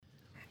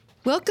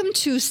Welcome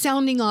to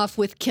Sounding Off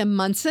with Kim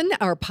Monson,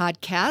 our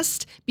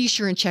podcast. Be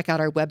sure and check out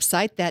our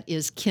website. That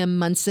is Kim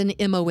Monson,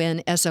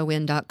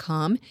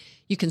 MONSON.com.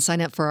 You can sign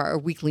up for our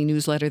weekly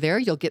newsletter there.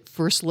 You'll get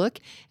first look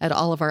at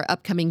all of our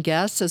upcoming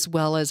guests, as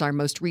well as our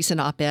most recent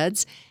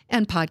op-eds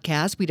and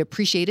podcasts. We'd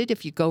appreciate it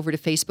if you go over to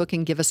Facebook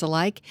and give us a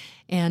like.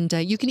 And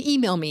you can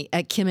email me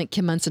at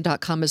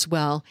kim@kimmonson.com as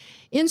well.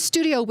 In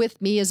studio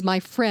with me is my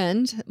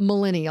friend,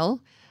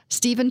 Millennial,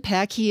 Stephen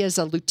Peck. He is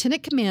a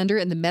lieutenant commander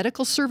in the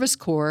Medical Service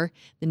Corps,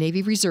 the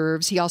Navy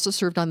Reserves. He also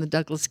served on the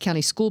Douglas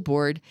County School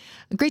Board.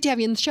 Great to have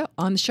you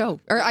on the show,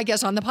 or I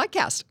guess on the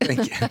podcast.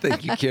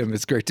 Thank you, Kim.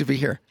 It's great to be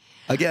here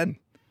again.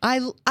 I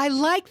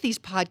like these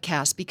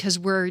podcasts because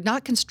we're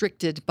not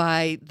constricted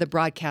by the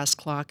broadcast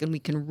clock, and we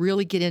can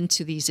really get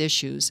into these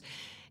issues.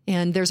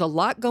 And there's a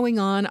lot going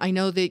on. I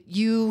know that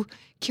you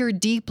care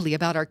deeply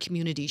about our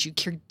communities. You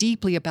care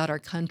deeply about our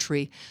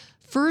country.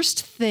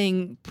 First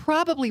thing,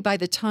 probably by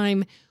the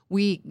time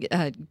we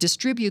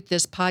distribute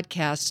this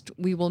podcast,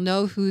 we will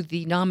know who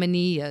the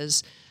nominee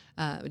is,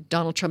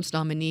 Donald Trump's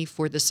nominee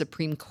for the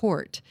Supreme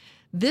Court.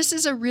 This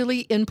is a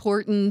really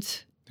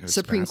important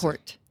Supreme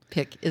Court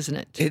pick, isn't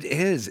it? It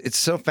is. It's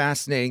so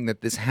fascinating that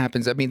this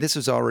happens. I mean, this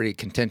was already a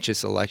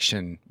contentious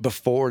election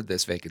before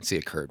this vacancy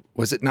occurred,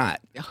 was it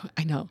not?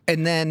 I know.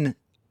 And then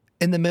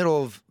in the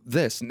middle of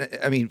this,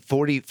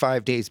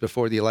 45 days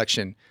before the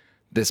election,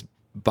 this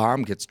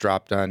bomb gets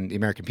dropped on the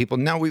American people.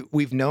 Now,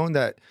 we've known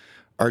that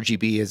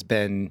RGB has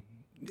been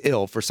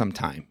ill for some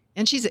time.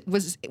 And she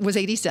was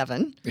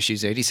 87.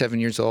 She's 87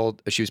 years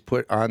old. She was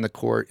put on the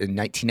court in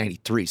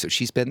 1993. So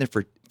she's been there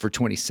for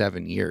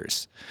 27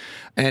 years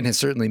and has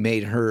certainly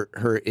made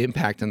her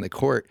impact on the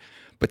court.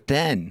 But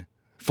then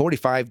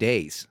 45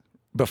 days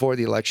before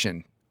the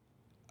election,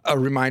 a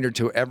reminder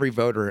to every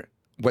voter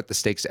what the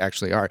stakes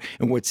actually are.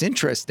 And what's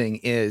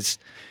interesting is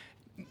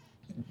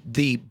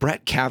the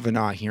Brett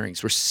Kavanaugh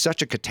hearings were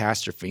such a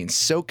catastrophe and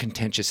so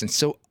contentious and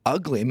so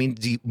ugly. I mean,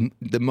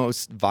 the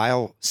most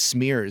vile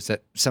smears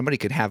that somebody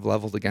could have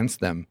leveled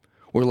against them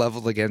were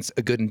leveled against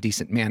a good and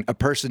decent man, a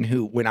person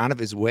who went out of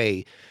his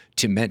way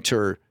to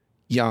mentor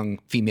young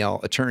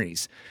female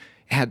attorneys,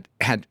 had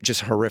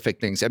just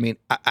horrific things. I mean,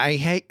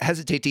 I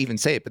hesitate to even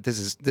say it, but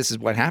this is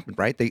what happened,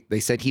 right? They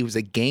said he was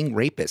a gang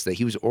rapist, that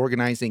he was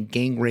organizing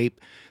gang rape,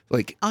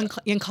 like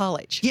in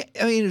college. Yeah,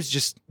 I mean, it was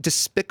just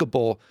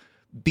despicable,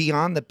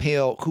 beyond the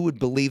pale. Who would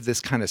believe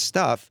this kind of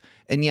stuff?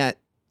 And yet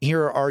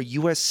here are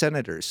U.S.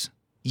 senators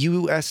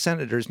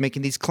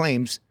making these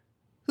claims,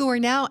 who are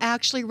now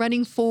actually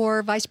running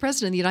for vice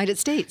president of the United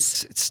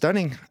States. It's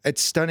stunning.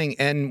 It's stunning.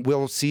 And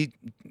we'll see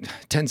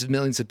tens of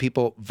millions of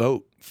people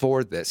vote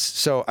for this.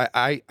 So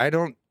I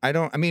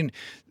mean,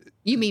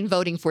 you mean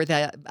voting for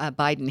the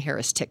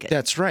Biden-Harris ticket?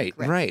 That's right.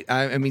 Correct. Right.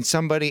 I mean,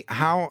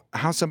 how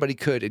somebody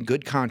could in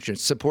good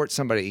conscience support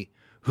somebody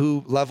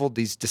who leveled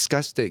these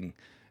disgusting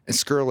and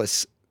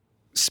scurrilous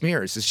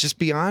smears is just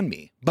beyond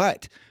me.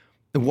 But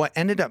what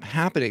ended up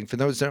happening, for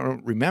those that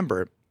don't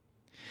remember,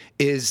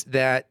 is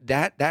that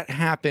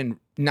happened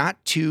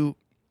not too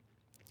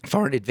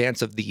far in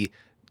advance of the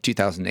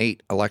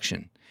 2008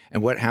 election.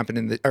 And what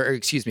happened the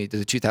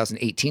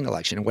 2018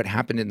 election. And what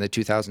happened in the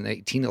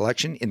 2018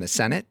 election in the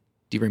Senate?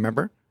 Do you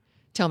remember?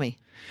 Tell me.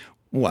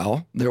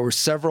 Well, there were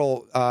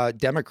several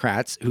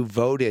Democrats who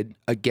voted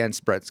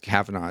against Brett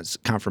Kavanaugh's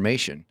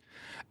confirmation.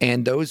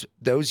 And those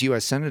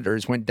U.S.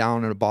 senators went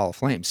down in a ball of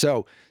flames.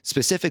 So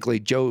specifically,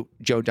 Joe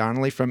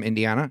Donnelly from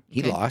Indiana,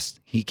 he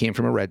lost. He came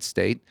from a red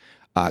state.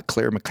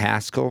 Claire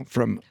McCaskill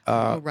from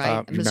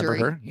Missouri. Remember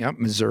her? Yeah,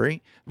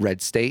 Missouri,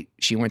 red state.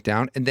 She went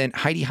down. And then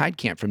Heidi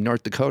Heitkamp from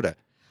North Dakota.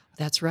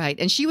 That's right.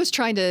 And she was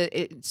trying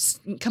to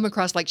come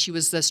across like she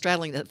was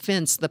straddling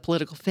the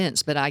political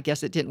fence, but I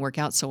guess it didn't work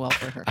out so well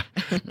for her.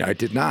 No, it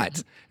did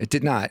not. It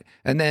did not.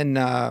 And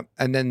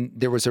then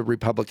there was a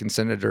Republican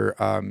senator,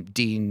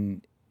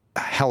 Dean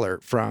Heller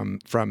from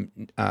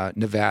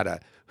Nevada,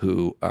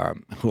 who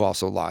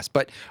also lost.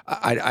 But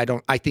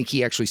I think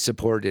he actually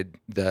supported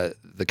the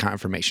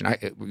confirmation.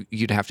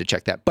 You'd have to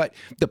check that. But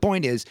the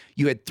point is,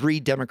 you had 3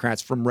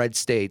 Democrats from red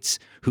states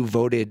who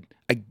voted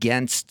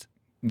against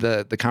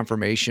the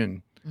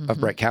confirmation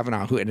of Brett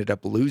Kavanaugh, who ended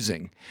up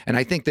losing. And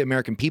I think the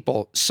American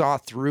people saw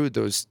through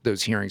those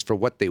hearings for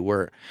what they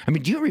were. I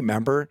mean, do you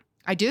remember?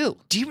 I do.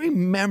 Do you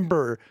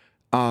remember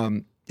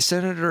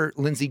Senator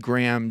Lindsey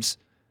Graham's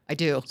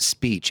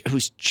speech?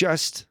 Who's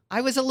just... I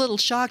was a little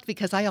shocked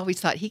because I always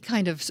thought he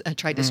kind of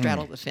tried to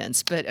straddle the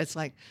fence, but it's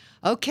like,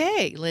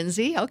 okay,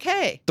 Lindsey,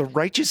 okay. The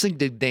righteous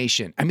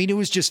indignation. I mean, it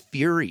was just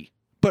fury,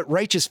 but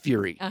righteous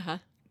fury. Uh-huh.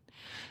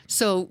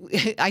 So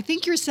I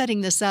think you're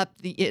setting this up.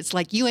 It's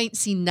like you ain't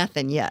seen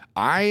nothing yet.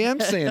 I am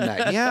saying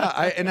that,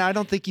 yeah. And I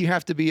don't think you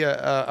have to be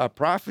a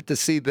prophet to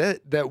see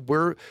that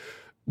we're...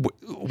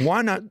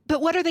 Why not?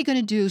 But what are they going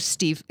to do,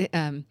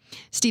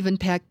 Stephen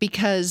Peck?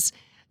 Because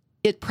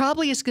it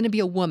probably is going to be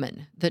a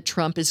woman that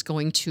Trump is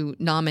going to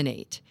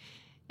nominate.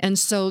 And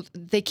so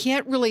they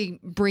can't really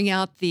bring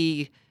out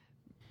the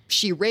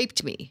 "she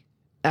raped me,"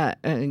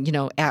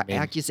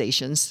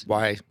 accusations.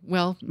 Why?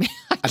 Well,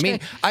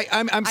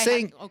 I'm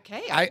saying.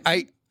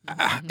 okay.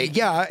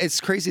 Yeah,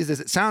 as crazy as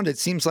it sounds, it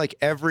seems like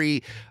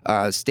every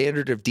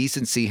standard of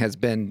decency has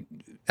been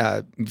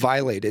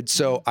violated.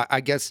 So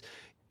I guess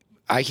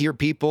I hear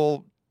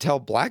people tell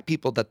black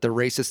people that they're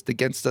racist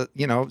against the,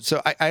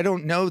 so I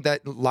don't know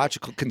that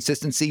logical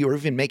consistency or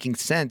even making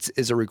sense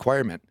is a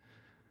requirement.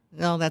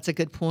 No, that's a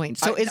good point.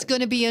 So it's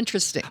going to be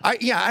interesting.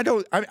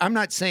 I'm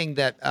not saying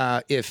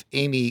that if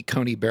Amy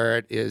Coney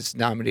Barrett is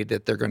nominated,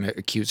 that they're going to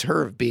accuse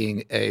her of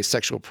being a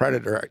sexual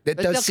predator. It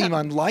does seem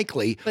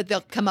unlikely. But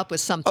they'll come up with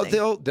something.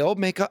 They'll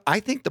make I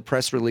think the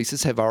press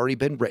releases have already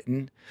been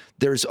written.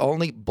 There's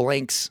only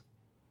blanks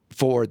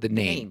for the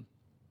name.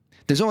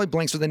 There's only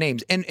blanks for the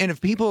names. And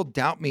if people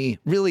doubt me,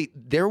 really,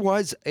 there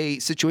was a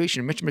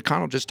situation. Mitch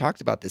McConnell just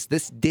talked about this.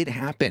 This did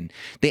happen.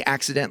 They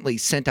accidentally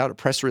sent out a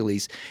press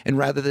release, and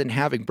rather than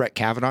having Brett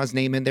Kavanaugh's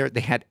name in there,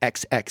 they had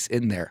XX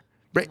in there.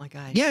 Oh, my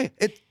God. Yeah.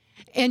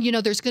 And,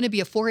 there's going to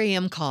be a 4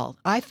 a.m. call.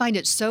 I find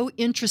it so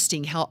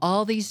interesting how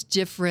all these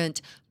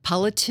different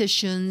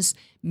politicians,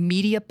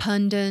 media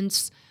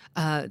pundits,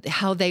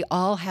 how they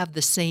all have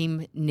the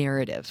same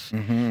narrative.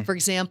 Mm-hmm. For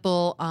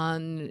example,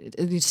 on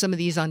some of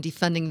these on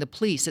defunding the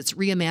police, it's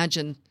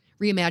reimagine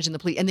the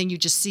police. And then you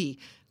just see,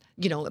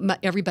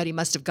 everybody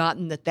must have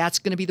gotten that that's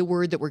going to be the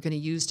word that we're going to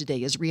use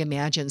today is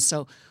reimagine.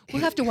 So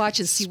we'll have to watch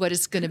and see what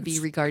it's going to be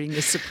regarding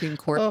the Supreme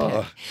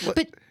Court pick.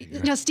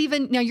 But now,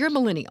 Stephen, you're a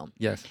millennial.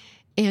 Yes.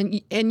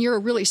 And you're a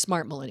really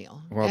smart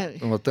millennial.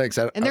 Well, thanks.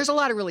 And there's a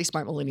lot of really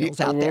smart millennials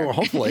out there.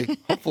 Hopefully.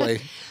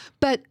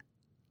 But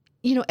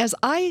as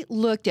I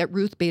looked at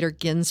Ruth Bader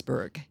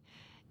Ginsburg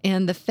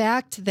and the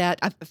fact that,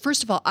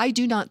 first of all, I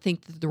do not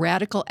think that the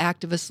radical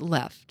activist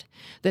left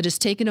that has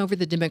taken over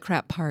the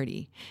Democrat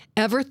Party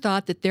ever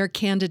thought that their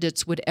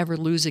candidates would ever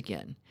lose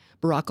again.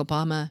 Barack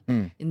Obama,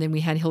 and then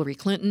we had Hillary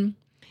Clinton.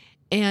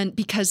 And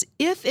because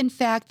if, in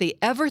fact, they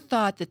ever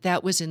thought that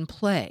that was in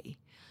play,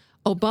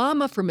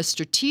 Obama, from a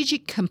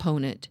strategic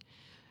component,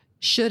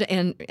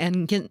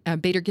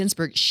 Bader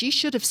Ginsburg, she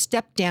should have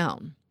stepped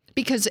down.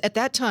 Because at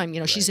that time,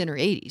 she's in her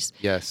 80s.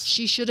 Yes.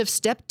 She should have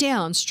stepped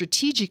down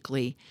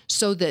strategically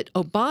so that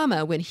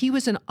Obama, when he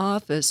was in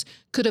office,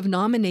 could have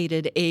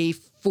nominated a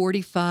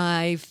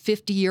 45,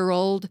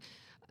 50-year-old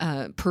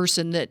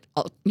person that,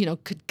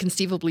 could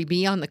conceivably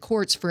be on the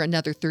courts for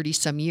another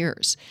 30-some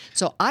years.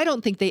 So I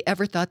don't think they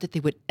ever thought that they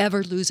would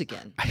ever lose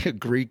again. I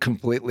agree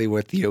completely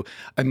with you.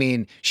 I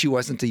mean, she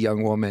wasn't a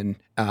young woman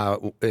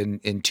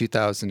in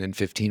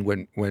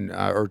 2015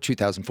 or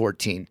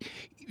 2014.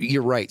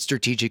 You're right.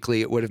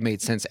 Strategically, it would have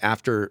made sense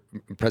after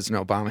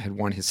President Obama had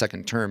won his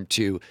second term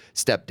to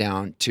step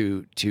down,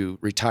 to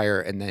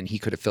retire, and then he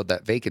could have filled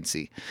that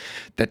vacancy.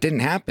 That didn't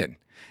happen.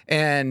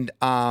 And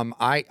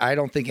I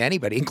don't think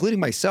anybody, including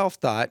myself,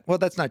 thought, well,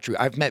 that's not true.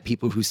 I've met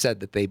people who said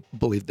that they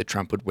believed that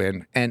Trump would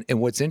win. And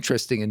what's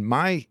interesting in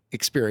my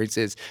experience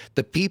is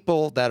the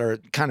people that are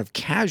kind of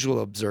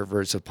casual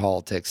observers of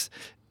politics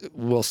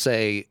will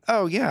say,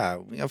 "Oh yeah,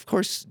 of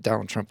course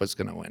Donald Trump was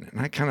going to win," and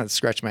I kind of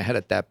scratch my head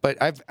at that. But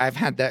I've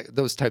had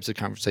those types of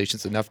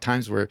conversations enough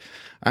times where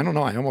I don't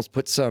know. I almost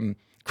put some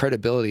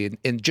credibility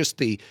in just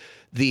the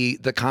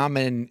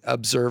common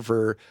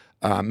observer,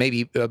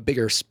 maybe a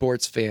bigger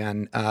sports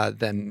fan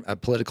than a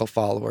political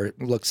follower,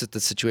 looks at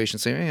the situation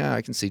saying, "Yeah,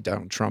 I can see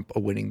Donald Trump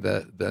winning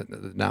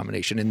the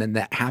nomination," and then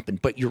that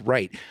happened. But you're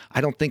right.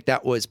 I don't think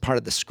that was part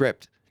of the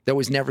script. That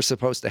was never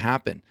supposed to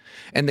happen.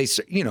 And they,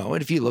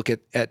 and if you look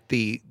at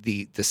the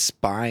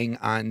spying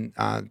on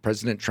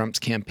President Trump's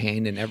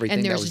campaign and everything.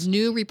 And there's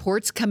new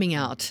reports coming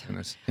out.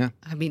 Yeah.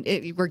 I mean,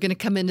 we're going to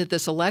come into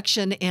this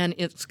election and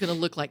it's going to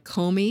look like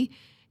Comey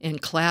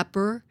and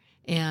Clapper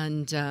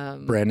and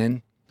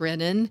Brennan,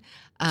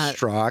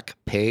 Strzok,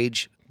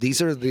 Page. These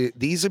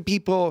are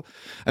people.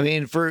 I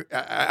mean,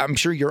 I'm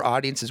sure your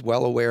audience is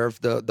well aware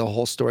of the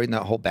whole story and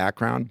that whole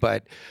background.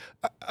 But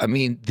I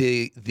mean,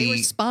 they were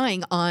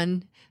spying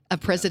on a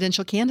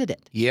presidential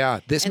candidate. Yeah,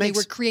 they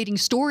were creating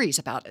stories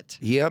about it.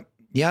 Yep.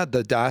 Yeah,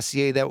 the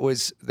dossier that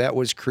was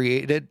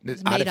created,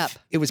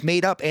 it was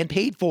made up and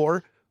paid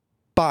for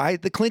by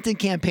the Clinton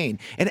campaign.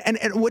 And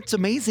what's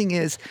amazing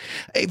is,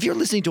 if you're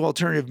listening to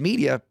alternative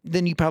media,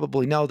 then you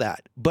probably know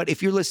that. But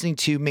if you're listening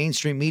to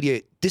mainstream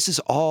media, this is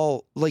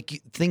all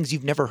like things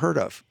you've never heard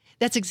of.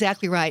 That's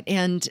exactly right.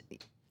 And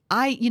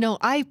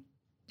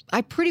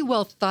I pretty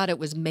well thought it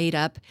was made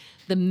up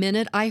the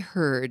minute I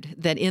heard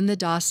that in the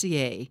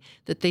dossier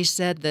that they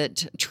said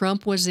that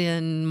Trump was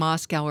in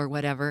Moscow or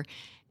whatever,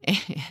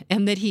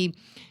 and that he...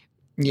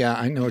 Yeah,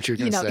 I know what you're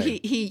going to say.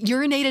 He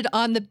urinated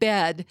on the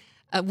bed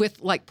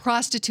with like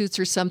prostitutes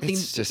or something.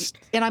 It's just...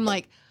 And I'm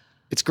like...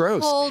 It's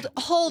gross.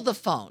 Hold the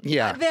phone.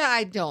 Yeah.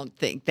 I don't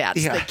think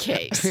that's the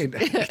case.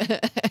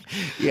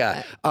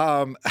 Yeah.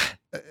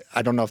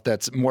 I don't know if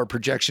that's more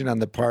projection on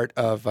the part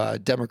of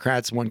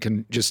Democrats. One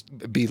can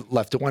just be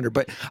left to wonder.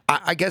 But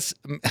I guess,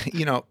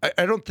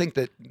 I don't think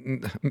that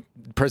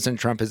President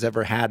Trump has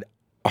ever had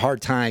a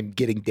hard time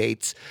getting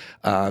dates.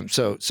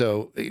 So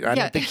I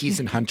don't think he's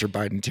in Hunter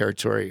Biden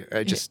territory.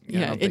 I just,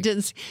 it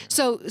didn't.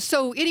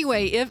 So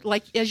anyway,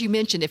 as you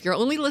mentioned, if you're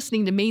only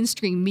listening to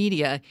mainstream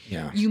media,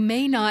 you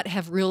may not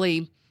have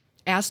really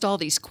asked all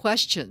these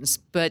questions,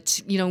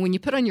 but when you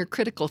put on your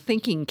critical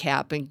thinking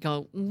cap and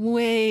go,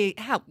 wait,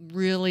 how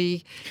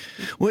really?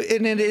 Well,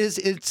 and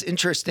it's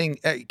interesting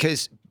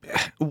because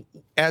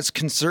as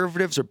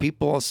conservatives or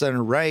people on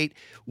center right,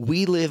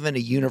 we live in a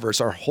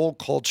universe. Our whole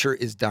culture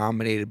is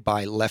dominated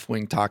by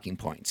left-wing talking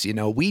points.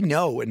 We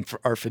know and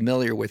are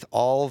familiar with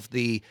all of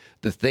the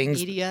things: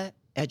 media,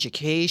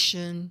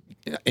 education,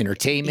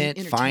 entertainment,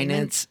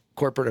 finance,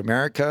 corporate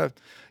America.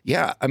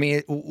 Yeah, I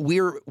mean,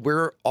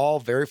 we're all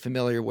very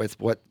familiar with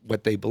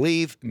what they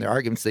believe and the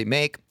arguments they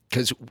make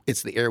because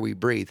it's the air we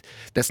breathe.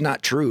 That's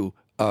not true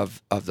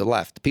of the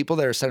left. The people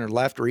that are center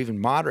left or even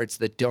moderates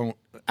that don't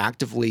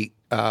actively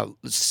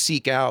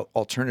seek out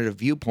alternative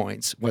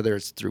viewpoints, whether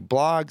it's through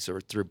blogs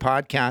or through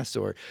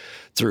podcasts or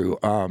through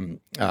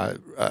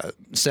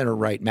center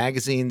right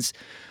magazines.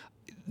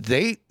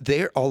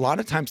 They're a lot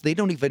of times they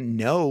don't even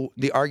know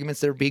the arguments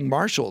that are being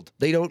marshaled.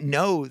 They don't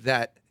know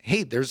that,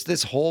 hey, there's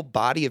this whole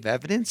body of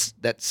evidence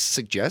that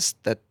suggests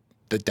that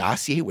the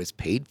dossier was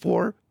paid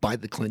for by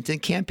the Clinton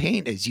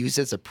campaign, is used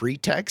as a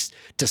pretext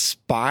to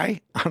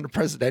spy on the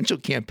presidential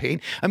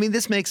campaign. I mean,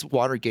 this makes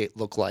Watergate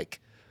look like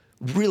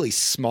really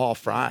small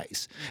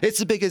fries. It's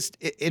the biggest,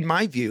 in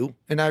my view,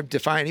 and I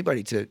defy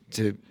anybody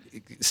to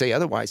say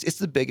otherwise, it's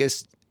the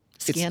biggest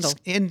scandal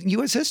in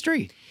U.S.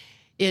 history.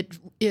 It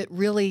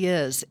really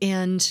is.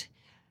 And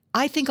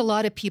I think a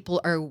lot of people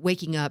are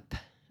waking up,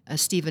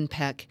 Stephen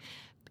Peck.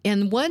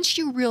 And once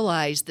you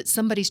realize that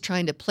somebody's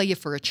trying to play you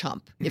for a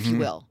chump, if you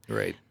will,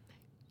 right?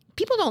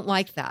 People don't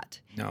like that.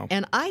 No.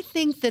 And I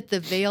think that the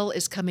veil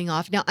is coming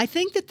off. Now, I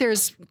think that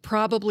there's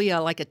probably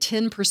like a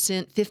 10%,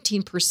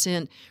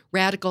 15%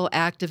 radical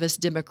activist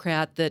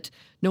Democrat that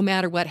no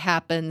matter what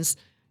happens,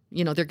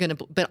 they're going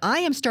to. But I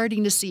am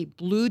starting to see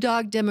blue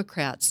dog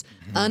Democrats,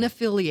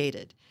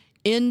 unaffiliated,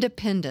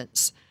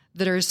 independents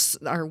that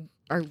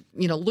are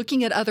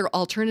looking at other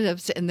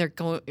alternatives and they're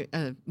going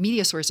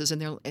media sources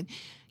and they're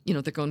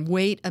going,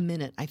 wait a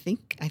minute. I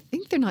think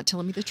they're not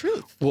telling me the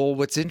truth. Well,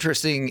 what's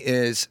interesting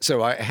is,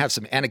 so I have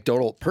some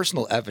anecdotal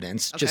personal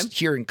evidence just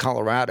here in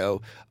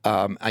Colorado.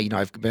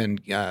 I've been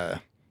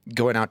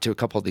going out to a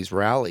couple of these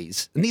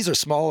rallies, and these are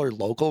smaller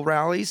local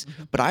rallies.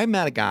 But I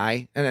met a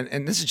guy,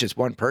 and this is just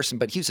one person,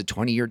 but he was a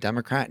 20-year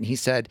Democrat, and he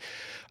said,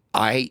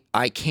 I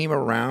came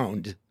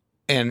around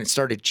and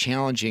started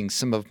challenging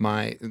some of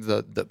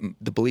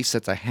the belief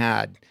sets I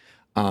had.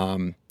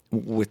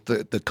 With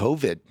the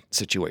COVID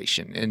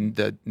situation and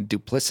the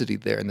duplicity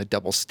there and the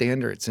double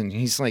standards. And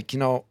he's like,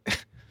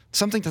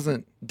 something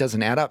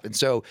doesn't add up. And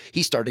so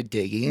he started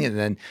digging, and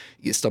then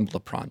he stumbled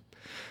upon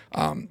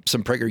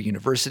some Prager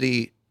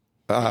University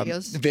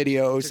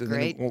videos. And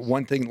then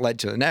one thing led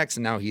to the next.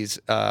 And now he's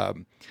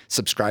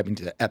subscribing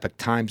to the Epoch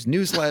Times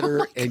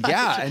newsletter.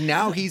 And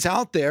now he's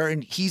out there,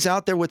 and he's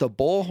out there with a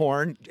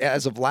bullhorn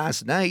as of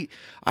last night.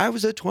 I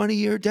was a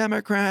 20-year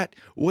Democrat.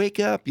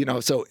 Wake up,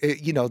 So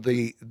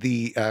the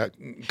he's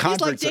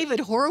like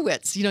David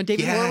Horowitz.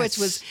 David Horowitz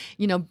was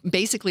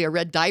basically a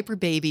red diaper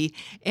baby,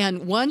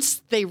 and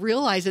once they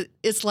realize it,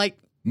 it's like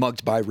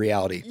mugged by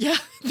reality. Yeah,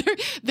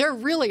 they're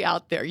really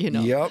out there.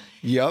 Yep.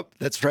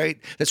 That's right.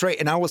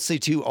 And I will say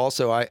too.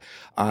 Also,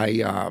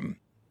 I'm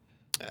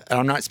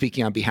not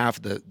speaking on behalf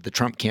of the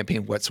Trump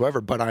campaign whatsoever,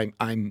 but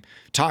I'm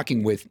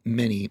talking with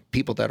many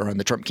people that are on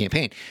the Trump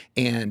campaign,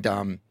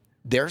 and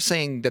they're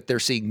saying that they're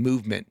seeing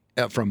movement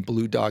from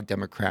blue dog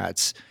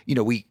Democrats.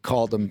 We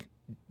called them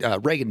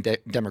Reagan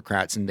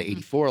Democrats in the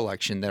 '84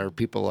 election. That are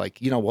people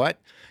like, you know what?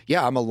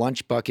 Yeah, I'm a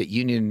lunch bucket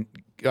union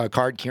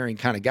card carrying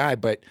kind of guy,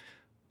 but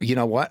you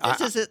know what?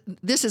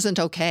 This isn't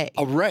okay.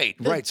 Oh, right.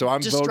 So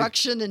I'm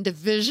destruction voting. And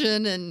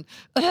division and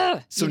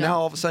now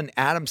all of a sudden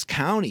Adams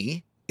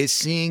County is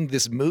seeing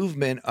this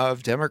movement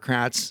of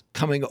Democrats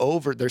coming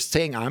over. They're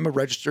saying, I'm a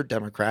registered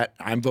Democrat.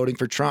 I'm voting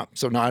for Trump.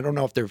 So now I don't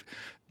know if they're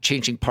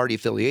changing party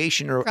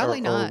affiliation or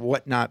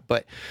whatnot,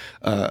 but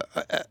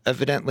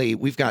evidently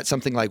we've got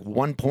something like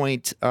 1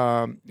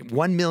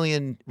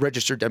 million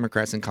registered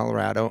Democrats in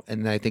Colorado,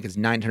 and I think it's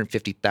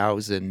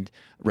 950,000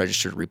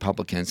 registered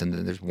Republicans, and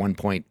then there's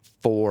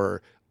 1.4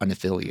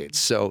 unaffiliates.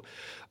 So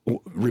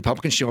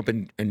Republicans show up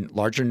in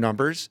larger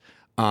numbers,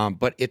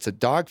 but it's a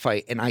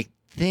dogfight, and I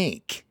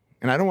think.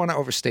 And I don't want to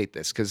overstate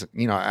this because,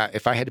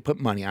 if I had to put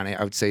money on it,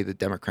 I would say the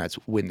Democrats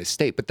win the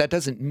state. But that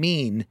doesn't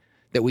mean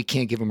that we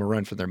can't give them a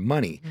run for their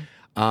money.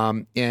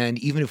 And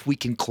even if we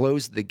can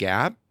close the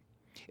gap,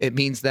 it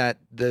means that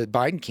the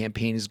Biden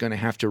campaign is going to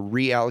have to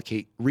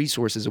reallocate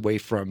resources away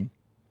from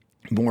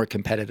more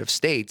competitive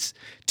states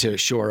to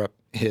shore up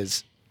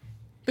his.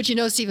 But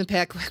Stephen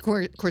Peck, of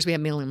course, we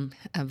have mail-in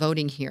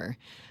voting here.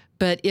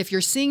 But if you're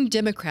seeing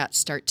Democrats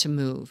start to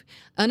move,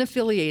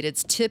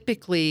 unaffiliateds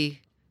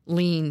typically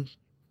lean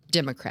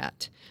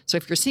Democrat. So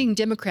if you're seeing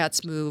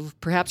Democrats move,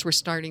 perhaps we're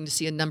starting to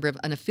see a number of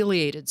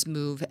unaffiliateds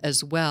move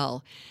as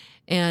well.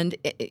 And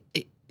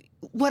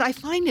what I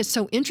find is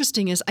so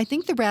interesting is I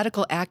think the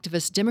radical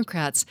activist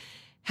Democrats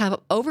have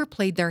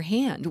overplayed their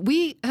hand.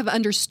 We have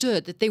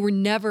understood that they were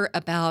never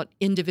about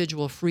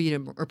individual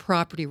freedom or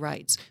property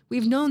rights.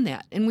 We've known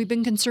that, and we've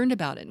been concerned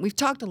about it, and we've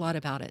talked a lot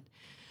about it.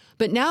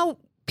 But now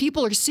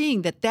people are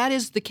seeing that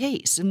is the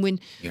case. And when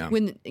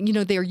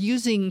they're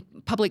using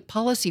public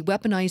policy,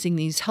 weaponizing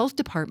these health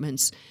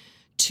departments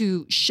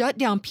to shut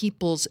down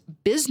people's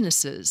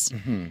businesses,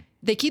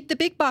 they keep the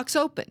big box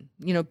open,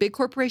 big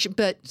corporation.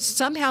 But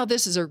somehow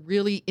this is a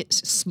really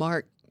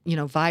smart,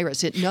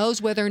 virus. It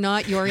knows whether or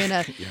not you're in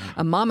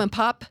a mom and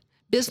pop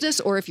business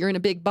or if you're in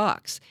a big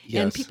box.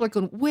 Yes. And people are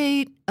going,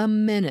 wait a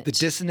minute. The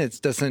dissonance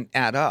doesn't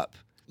add up.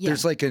 Yeah.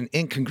 There's like an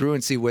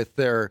incongruency with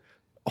their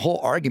whole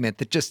argument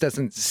that just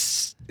doesn't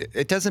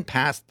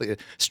pass the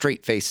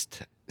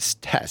straight-faced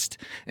test.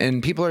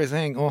 And people are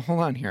saying, oh, hold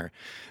on here.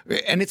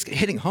 And it's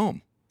hitting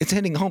home. It's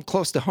hitting home,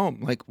 close to home.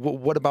 Like, well,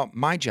 what about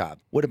my job?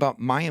 What about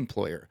my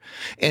employer?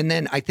 And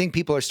then I think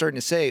people are starting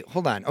to say,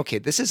 hold on, okay,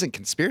 this isn't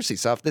conspiracy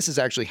stuff. This has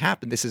actually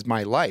happened. This is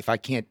my life. I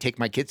can't take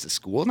my kids to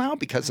school now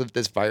because of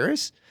this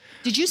virus.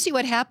 Did you see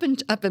what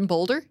happened up in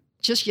Boulder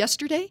just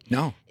yesterday?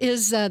 No.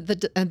 Is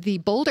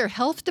the Boulder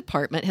Health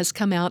Department has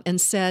come out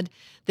and said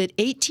that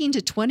 18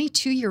 to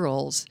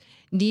 22-year-olds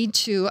need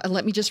to,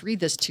 let me just read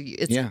this to you.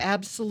 It's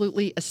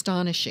absolutely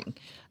astonishing.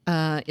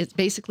 It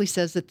basically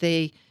says that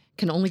they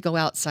can only go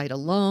outside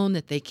alone,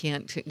 that they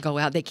can't go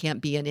out, they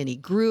can't be in any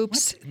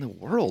groups. What in the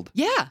world?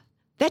 Yeah,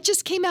 that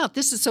just came out.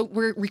 So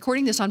we're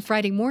recording this on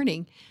Friday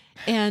morning.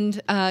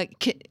 And I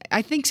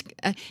think,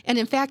 and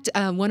in fact,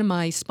 one of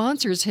my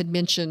sponsors had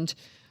mentioned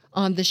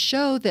on the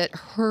show that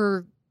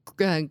her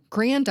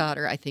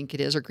granddaughter, I think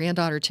it is, or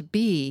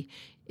granddaughter-to-be,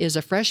 is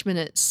a freshman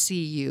at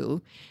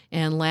CU.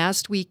 And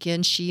last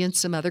weekend, she and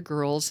some other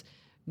girls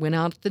went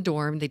out the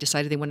dorm. They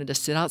decided they wanted to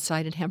sit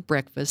outside and have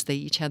breakfast. They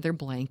each had their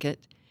blanket.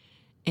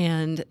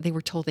 And they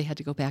were told they had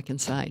to go back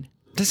inside.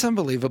 That's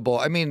unbelievable.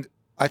 I mean,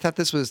 I thought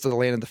this was the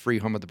land of the free,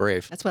 home of the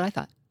brave. That's what I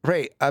thought.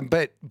 Right.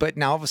 But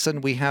now all of a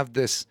sudden we have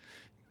this,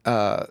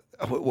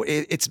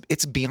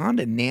 it's beyond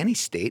a nanny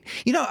state.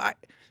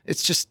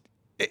 It's just,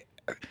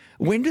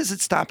 when does it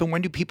stop and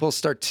when do people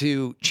start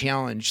to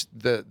challenge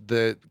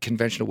the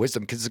conventional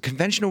wisdom? Because the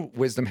conventional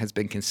wisdom has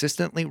been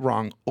consistently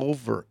wrong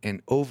over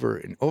and over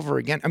and over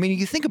again. I mean,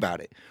 you think about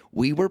it.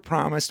 We were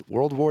promised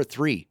World War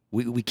III.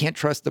 We can't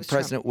trust the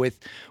president with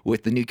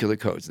the nuclear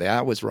codes.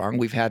 That was wrong.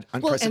 We've had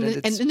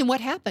unprecedented... And then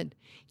what happened?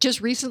 Just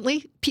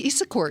recently,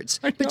 peace accords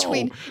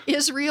between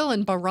Israel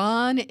and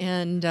Bahrain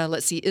and,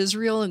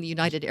 Israel and the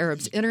United Arab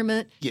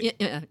Emirates.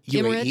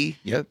 UAE,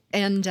 yep.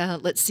 And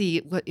let's see,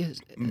 what is...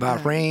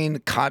 Bahrain,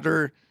 Qatar...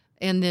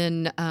 And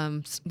then,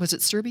 was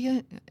it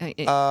Serbia?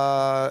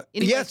 Anyway,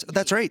 yes,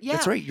 that's right. Yeah.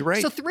 That's right. You're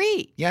right. So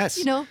 3.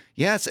 Yes.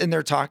 Yes, and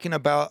they're talking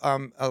about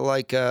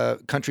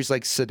countries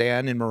like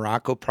Sudan and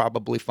Morocco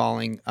probably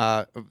following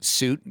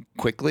suit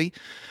quickly.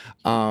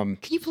 Can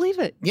you believe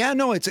it? Yeah,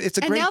 no, it's a great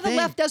thing. And now the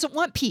left doesn't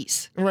want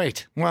peace.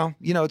 Right. Well,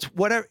 it's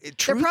whatever.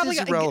 Truth is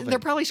irrelevant. They're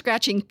probably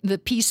scratching the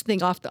peace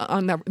thing off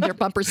on their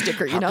bumper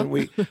sticker.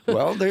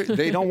 Well,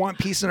 they don't want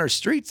peace in our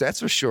streets. That's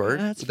for sure.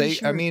 That's for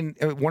sure. I mean,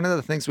 one of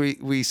the things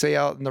we say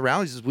out in the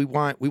rallies is we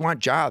want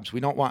jobs. We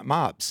don't want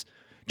mobs.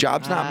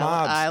 Jobs, not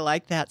mobs. I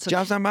like that.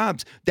 Jobs, not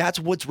mobs. That's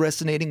what's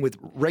resonating with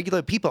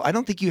regular people. I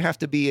don't think you have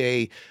to be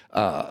a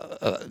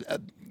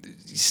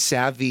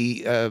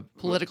savvy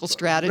political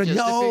strategist to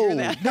figure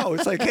that. No,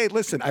 it's like, hey,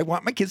 listen, I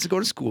want my kids to go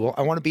to school.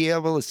 I want to be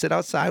able to sit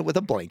outside with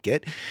a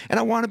blanket, and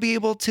I want to be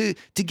able to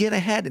get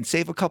ahead and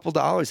save a couple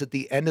dollars at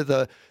the end of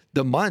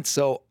the month.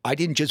 So I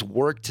didn't just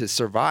work to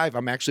survive.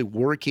 I'm actually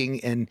working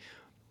and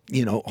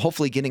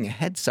hopefully getting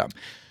ahead some.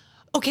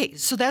 Okay,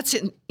 so that's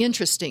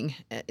interesting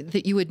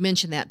that you would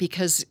mention that,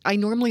 because I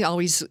normally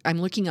I'm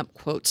looking up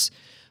quotes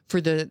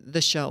for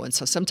the show. And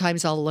so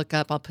sometimes I'll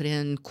put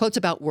in quotes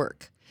about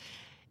work.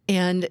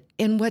 And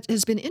what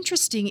has been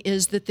interesting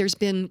is that there's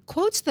been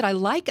quotes that I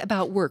like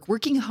about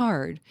working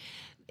hard.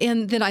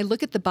 And then I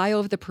look at the bio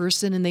of the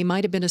person and they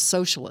might have been a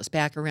socialist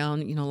back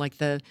around, like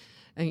the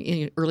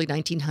early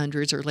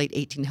 1900s or late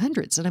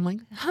 1800s. And I'm like,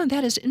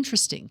 that is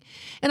interesting.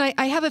 And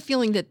I have a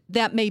feeling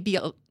that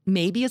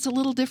maybe it's a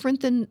little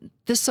different than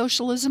this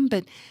socialism,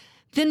 but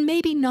then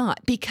maybe not,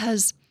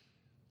 because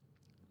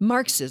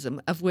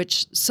Marxism, of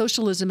which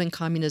socialism and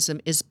communism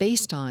is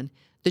based on,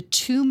 the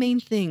two main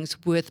things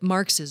with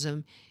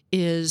Marxism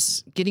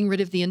is getting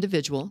rid of the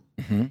individual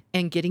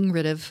and getting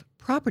rid of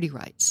property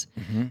rights.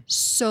 Mm-hmm.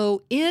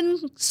 So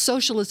in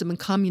socialism and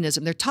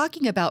communism, they're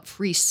talking about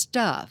free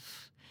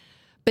stuff,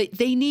 but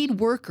they need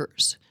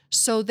workers.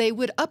 So they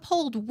would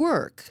uphold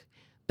work,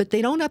 but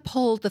they don't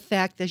uphold the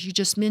fact, as you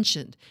just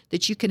mentioned,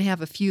 that you can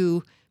have a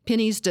few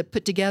pennies to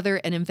put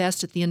together and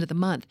invest at the end of the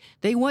month.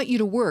 They want you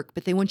to work,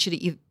 but they want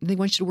you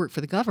to work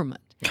for the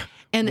government.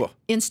 And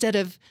instead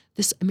of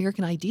this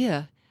American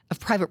idea of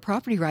private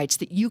property rights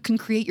that you can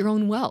create your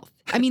own wealth.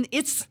 I mean,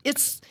 it's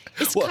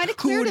kind of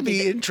clear who to would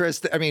me. be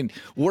interested? I mean,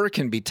 work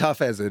can be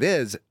tough as it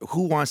is.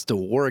 Who wants to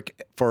work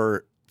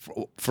for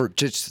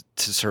just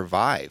to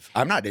survive?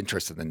 I'm not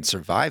interested in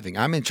surviving.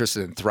 I'm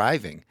interested in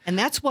thriving. And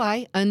that's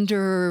why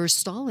under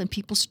Stalin,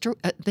 people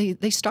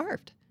they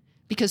starved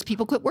because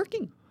people quit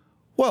working.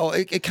 Well,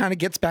 it kind of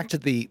gets back to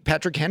the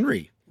Patrick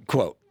Henry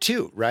quote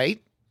too, right?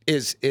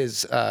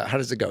 is how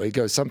does it go? It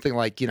goes something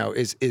like,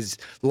 is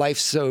life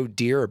so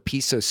dear or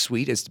peace so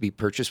sweet as to be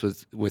purchased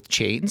with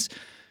chains?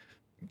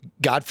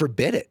 God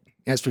forbid it.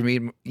 As for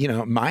me,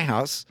 my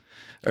house,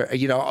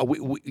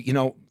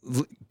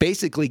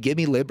 basically give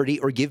me liberty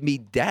or give me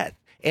death.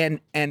 And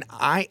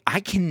I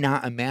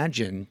cannot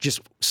imagine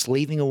just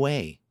slaving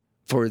away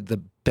for the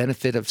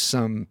benefit of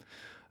some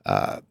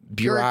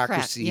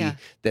bureaucracy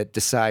that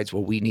decides,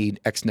 well, we need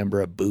X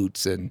number of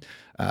boots and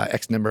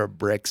X number of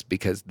bricks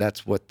because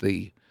that's what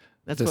the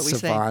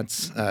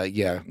savants,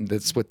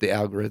 that's what the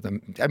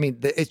algorithm. I mean,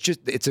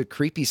 it's a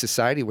creepy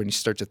society when you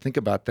start to think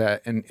about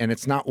that, and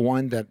it's not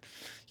one that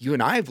you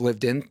and I have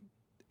lived in,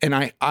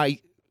 and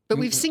But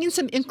we've seen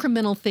some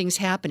incremental things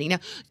happening. Now,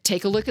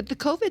 take a look at the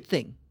COVID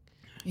thing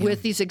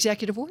with these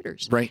executive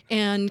orders, right?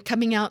 And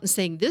coming out and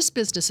saying this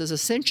business is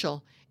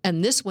essential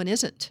and this one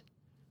isn't.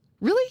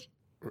 Really?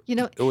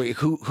 Wait,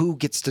 who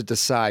gets to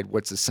decide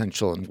what's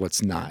essential and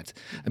what's not?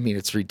 I mean,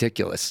 it's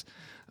ridiculous.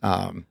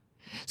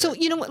 So,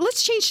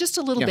 let's change just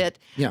a little bit.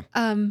 Yeah.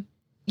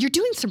 You're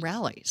doing some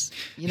rallies,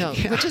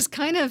 which is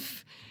kind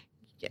of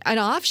an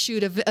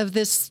offshoot of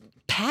this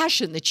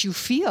passion that you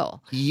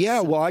feel.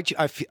 Yeah. Well,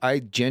 I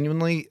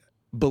genuinely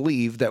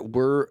believe that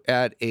we're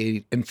at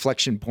a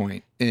inflection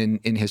point in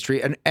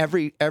history, and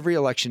every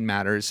election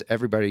matters.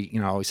 Everybody,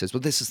 always says, well,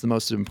 this is the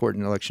most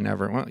important election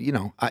ever.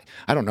 Well,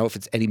 I don't know if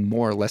it's any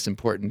more or less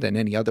important than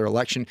any other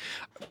election.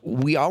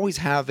 We always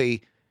have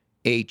a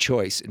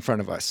choice in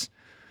front of us.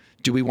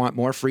 Do we want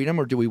more freedom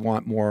or do we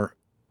want more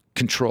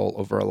control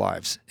over our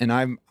lives? And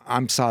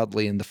I'm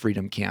solidly in the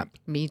freedom camp.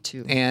 Me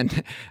too.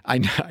 And I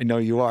know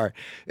you are.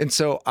 And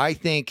so I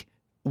think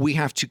we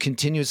have to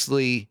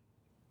continuously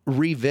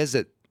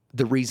revisit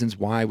the reasons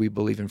why we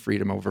believe in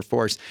freedom over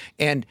force.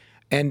 And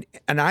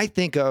I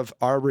think of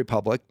our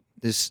republic,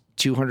 this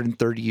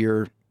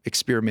 230-year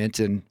experiment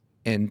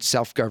in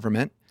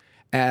self-government,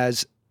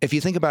 as, if you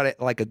think about it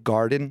like a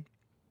garden,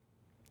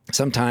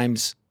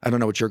 sometimes, I don't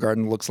know what your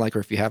garden looks like or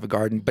if you have a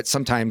garden, but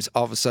sometimes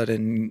all of a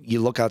sudden you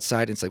look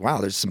outside and it's like, wow,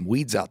 there's some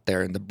weeds out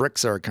there and the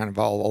bricks are kind of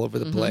all over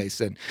the place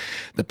and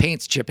the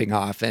paint's chipping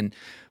off. And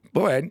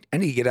boy, I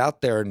need to get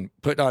out there and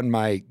put on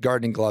my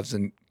gardening gloves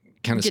and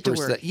kind of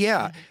spruce that.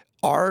 Yeah.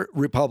 Our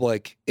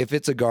republic, if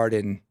it's a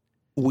garden,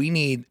 we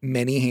need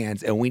many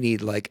hands and we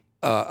need like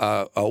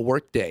a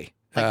work day.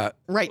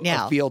 Right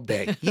now. A field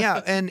day.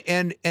 Yeah. And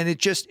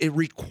it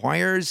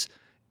requires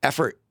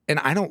effort. And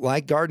I don't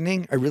like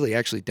gardening. I really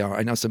actually don't.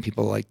 I know some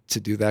people like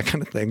to do that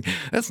kind of thing.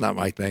 That's not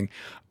my thing.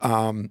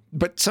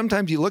 But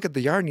sometimes you look at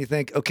the yard and you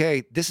think,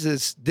 okay,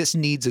 this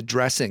needs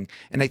addressing.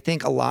 And I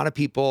think a lot of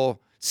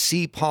people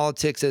see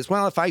politics as,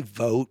 well, if I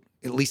vote,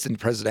 at least in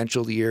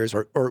presidential years,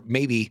 or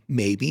maybe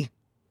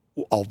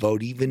I'll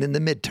vote even in the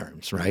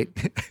midterms, right?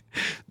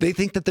 They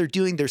think that they're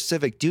doing their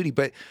civic duty,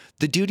 but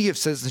the duty of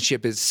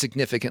citizenship is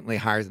significantly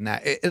higher than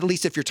that, at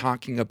least if you're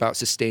talking about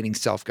sustaining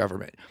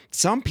self-government.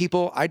 Some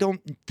people, I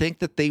don't think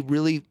that they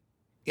really,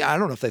 I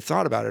don't know if they've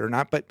thought about it or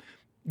not, but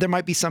there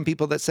might be some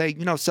people that say,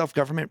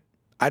 self-government,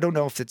 I don't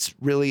know if it's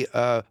really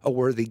a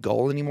worthy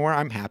goal anymore.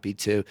 I'm happy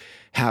to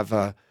have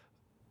a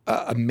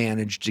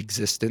managed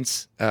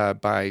existence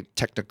by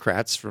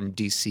technocrats from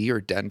DC or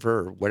Denver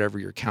or whatever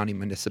your county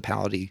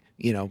municipality,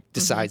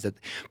 decides that.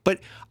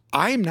 But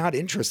I'm not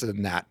interested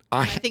in that.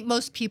 I think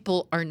most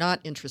people are not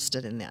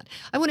interested in that.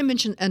 I want to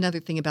mention another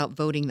thing about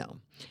voting, though,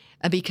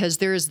 because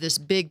there is this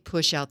big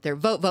push out there: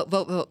 vote, vote,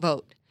 vote, vote,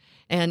 vote.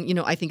 And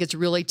I think it's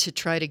really to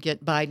try to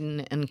get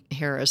Biden and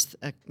Harris,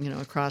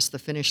 across the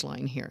finish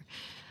line here.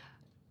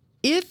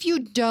 If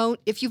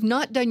you've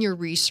not done your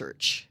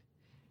research,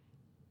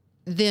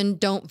 then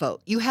don't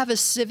vote. You have a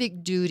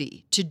civic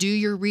duty to do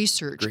your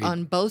research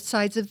on both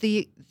sides of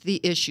the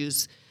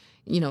issues,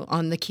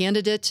 on the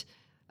candidate,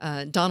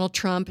 Donald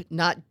Trump.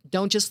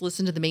 Don't just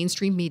listen to the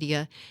mainstream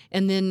media.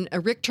 And then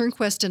Rick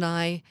Turnquist and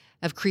I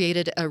have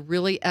created a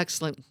really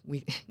excellent,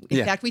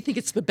 in fact, we think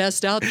it's the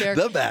best out there.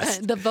 The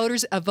best.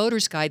 A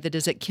voter's guide that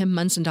is at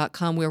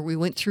KimMunson.com, where we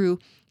went through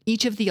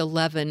each of the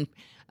 11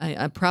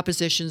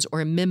 propositions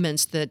or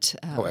amendments that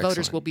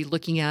voters will be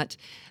looking at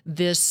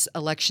this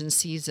election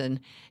season.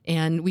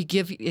 And we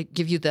give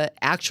you the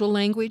actual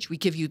language. We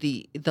give you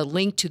the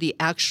link to the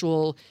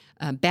actual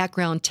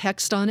background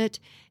text on it.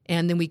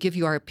 And then we give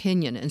you our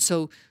opinion. And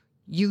so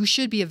you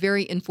should be a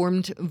very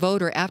informed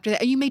voter after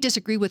that. And you may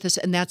disagree with us,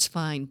 and that's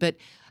fine. But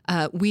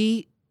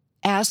we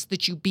ask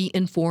that you be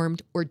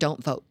informed or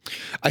don't vote.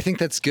 I think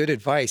that's good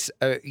advice.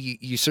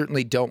 You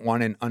certainly don't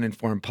want an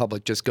uninformed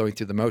public just going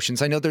through the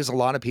motions. I know there's a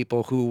lot of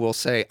people who will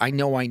say, I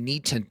know I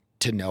need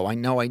to know. I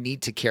know I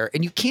need to care.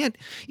 And you can't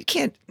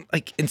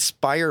like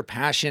inspire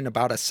passion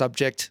about a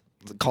subject,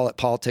 call it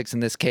politics in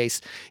this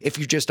case, if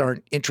you just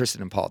aren't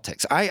interested in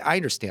politics. I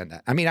understand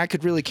that. I mean, I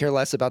could really care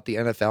less about the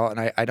NFL,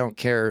 and I don't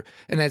care.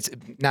 And that's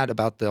not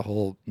about the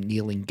whole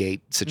kneeling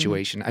gate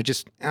situation. I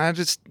just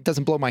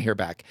doesn't blow my hair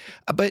back.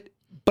 But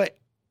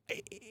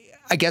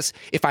I guess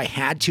if I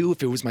had to,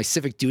 if it was my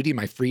civic duty,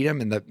 my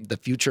freedom, and the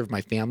future of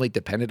my family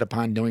depended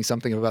upon knowing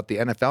something about the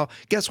NFL,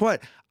 guess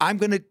what? I'm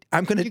gonna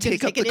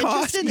take up the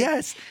cost.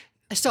 Yes.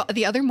 So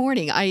the other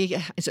morning,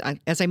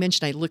 as I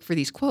mentioned, I looked for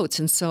these quotes,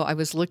 and so I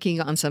was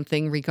looking on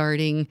something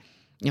regarding,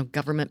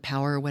 government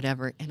power or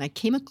whatever, and I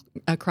came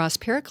across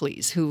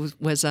Pericles, who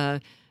was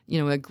a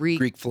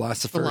Greek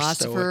philosopher,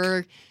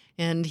 Stoic.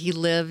 And he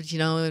lived,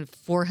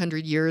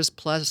 400 years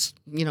plus,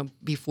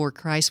 before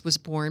Christ was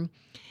born.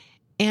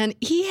 And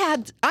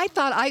I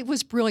thought I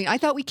was brilliant. I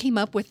thought we came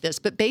up with this.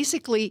 But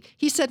basically,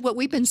 he said what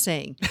we've been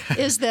saying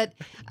is that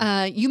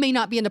you may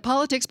not be into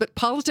politics, but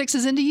politics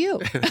is into you.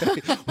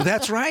 Well,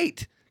 that's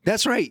right.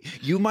 That's right.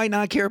 You might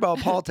not care about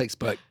politics,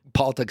 but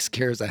politics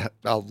cares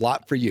a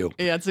lot for you.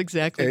 Yeah, that's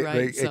exactly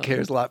right. It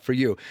cares a lot for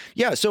you.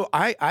 Yeah. So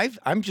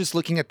I'm just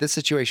looking at this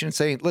situation and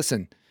saying,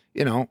 listen,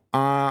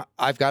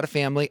 I've got a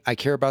family. I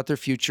care about their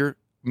future.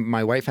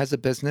 My wife has a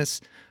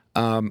business.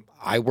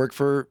 I work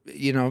for,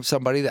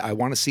 somebody that I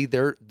want to see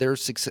their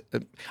success.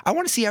 I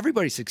want to see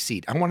everybody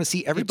succeed. I want to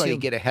see everybody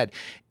get ahead,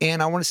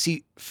 and I want to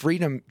see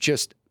freedom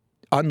just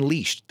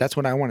unleashed. That's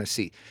what I want to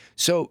see.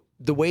 So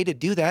the way to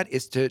do that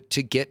is to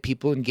get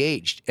people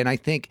engaged. And I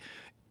think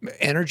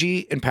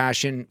energy and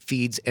passion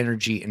feeds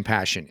energy and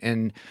passion.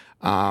 And,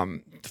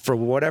 for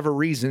whatever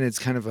reason, it's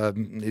kind of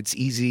it's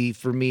easy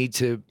for me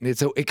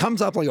it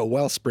comes up like a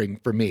wellspring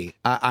for me.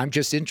 I'm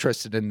just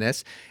interested in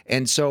this.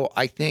 And so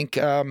I think,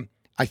 I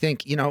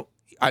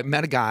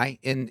met a guy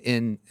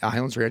in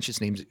Highlands Ranch.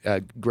 His name's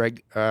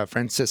Greg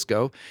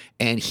Francisco,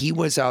 and he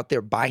was out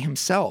there by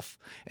himself.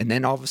 And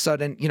then all of a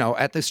sudden,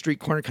 at the street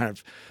corner, kind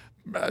of.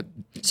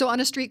 So on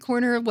a street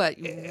corner, what?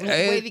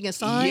 Waving a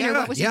sign, or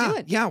what was he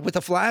doing? Yeah, with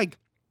a flag.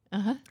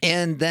 Uh-huh.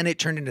 And then it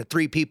turned into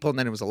 3 people, and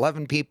then it was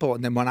 11 people.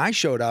 And then when I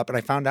showed up and I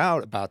found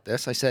out about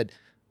this, I said,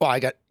 well,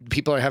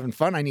 people are having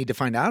fun. I need to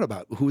find out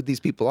about who these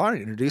people are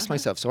and introduce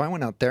myself. So I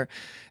went out there,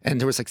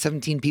 and there was like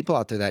 17 people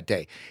out there that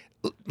day.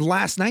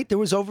 Last night, there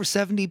was over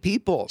 70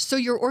 people. So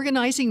you're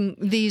organizing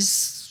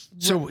these.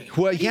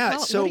 We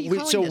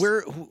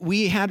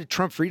had a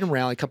Trump Freedom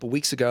Rally a couple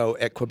weeks ago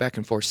at Quebec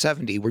and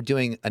 470. We're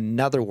doing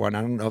another one.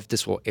 I don't know if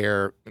this will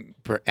air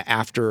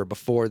after or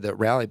before the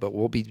rally, but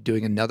we'll be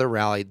doing another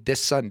rally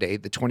this Sunday,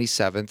 the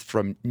 27th,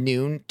 from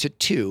noon to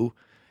 2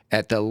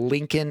 at the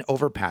Lincoln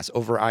Overpass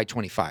over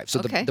I-25. So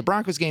the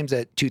Broncos game's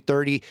at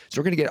 2:30. So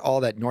we're going to get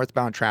all that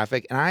northbound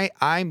traffic. And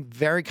I'm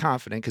very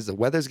confident because the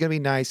weather's going to be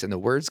nice and the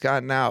word's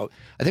gotten out.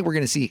 I think we're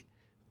going to see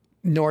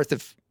north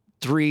of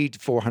 300 to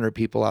 400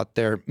 people out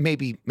there,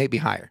 maybe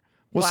higher.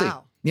 We'll see.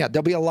 Yeah,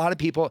 there'll be a lot of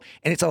people,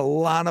 and it's a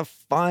lot of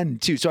fun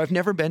too. So I've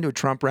never been to a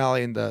Trump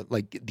rally in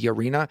the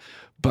arena,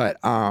 but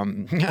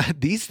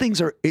these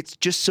things it's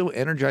just so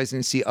energizing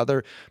to see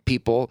other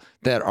people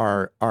that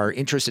are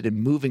interested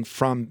in moving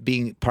from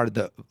being part of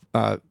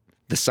the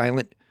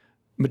silent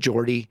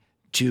majority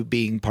to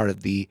being part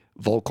of the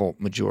vocal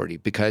majority,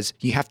 because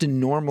you have to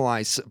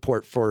normalize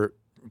support for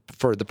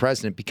the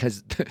president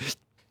because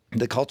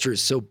the culture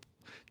is so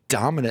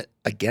dominant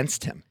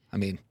against him. I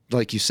mean,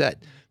 like you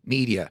said,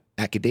 media,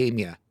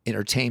 academia,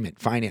 entertainment,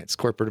 finance,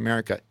 corporate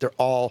America, they're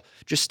all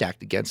just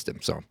stacked against him.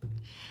 So,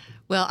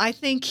 well, I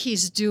think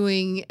he's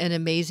doing an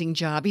amazing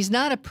job. He's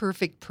not a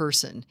perfect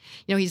person.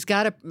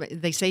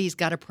 They say he's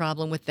got a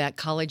problem with that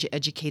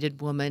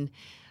college-educated woman,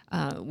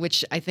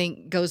 which I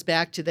think goes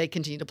back to they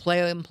continue to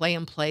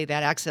play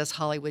that Access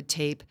Hollywood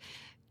tape.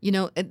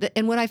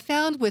 And what I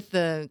found with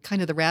the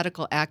kind of the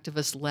radical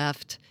activist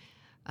left,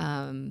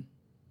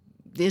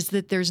 is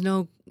that there's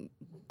no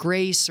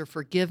grace or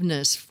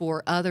forgiveness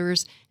for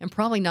others, and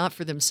probably not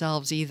for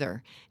themselves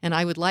either. And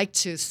I would like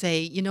to say,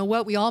 you know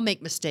what? We all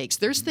make mistakes.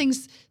 There's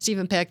things,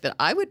 Stephen Peck, that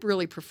I would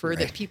really prefer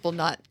that people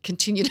not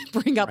continue to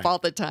bring up all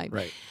the time.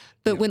 Right.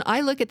 But when I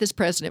look at this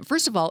president,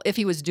 first of all, if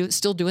he was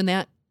still doing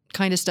that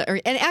kind of stuff,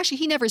 and actually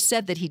he never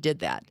said that he did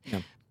that,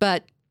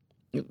 but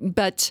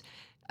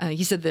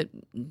he said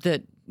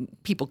that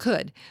people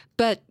could.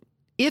 But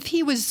if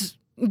he was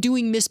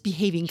doing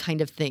misbehaving kind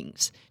of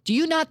things, do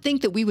you not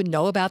think that we would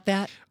know about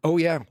that? Oh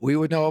yeah, we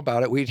would know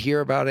about it. We'd hear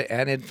about it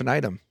ad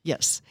infinitum.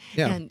 Yes.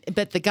 Yeah.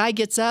 But the guy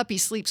gets up, he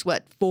sleeps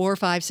 4,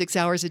 5, 6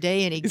 hours a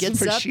day, and he's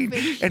gets up.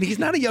 And he's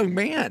not a young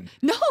man.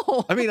 No.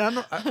 I mean,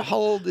 how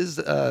old is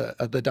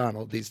the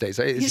Donald these days?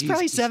 He's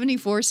probably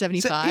 74,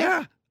 75.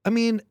 Yeah. I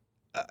mean,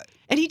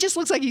 and he just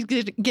looks like he's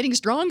getting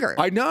stronger.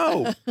 I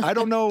know. I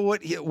don't know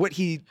what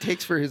he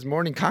takes for his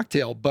morning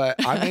cocktail,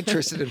 but I'm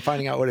interested in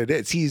finding out what it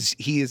is. He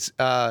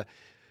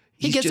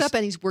gets up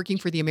and he's working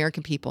for the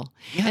American people.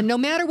 Yeah. And no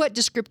matter what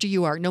descriptor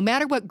you are, no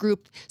matter what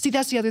group, see,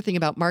 that's the other thing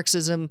about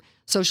Marxism,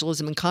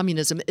 socialism, and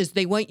communism, is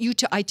they want you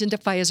to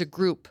identify as a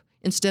group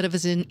instead of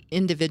as an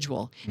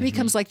individual. It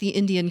becomes like the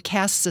Indian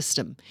caste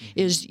system,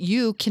 is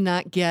you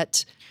cannot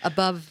get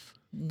above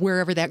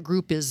wherever that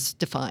group is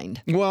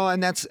defined. Well,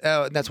 and that's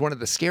one of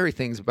the scary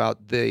things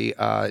about the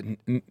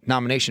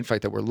nomination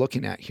fight that we're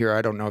looking at here.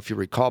 I don't know if you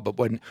recall, but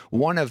when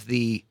one of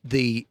the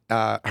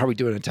how are we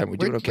doing on time? We're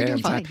doing okay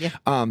on time.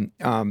 Fine,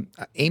 yeah.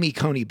 Amy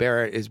Coney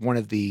Barrett is one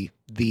of the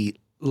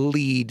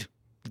lead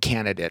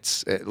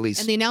candidates, at least.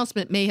 And the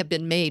announcement may have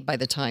been made by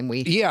the time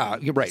we. Yeah,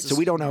 you're right. So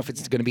we don't know if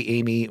it's going to be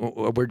Amy.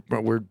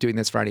 We're doing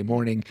this Friday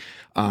morning.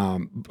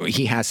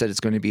 He has said it's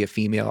going to be a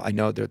female. I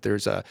know that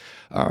there's a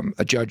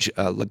Judge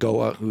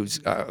Lagoa who's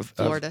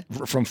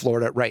from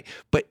Florida, right?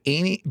 But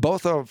Amy,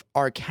 both of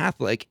are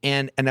Catholic,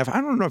 and if,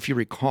 I don't know if you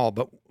recall,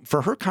 but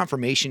for her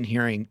confirmation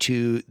hearing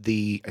to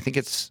I think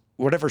it's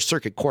whatever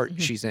circuit court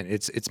she's in.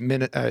 It's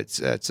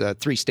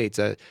 3 states: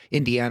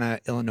 Indiana,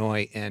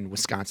 Illinois, and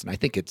Wisconsin. I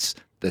think it's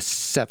the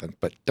 7th,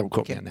 but don't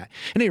quote me on that.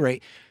 At any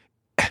rate,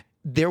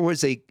 there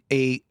was a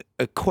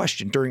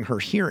question during her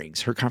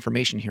hearings, her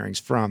confirmation hearings,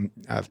 from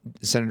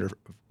Senator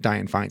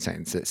Dianne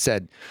Feinstein that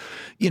said,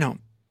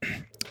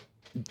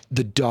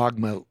 the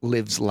dogma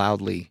lives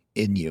loudly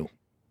in you,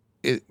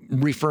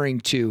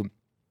 referring to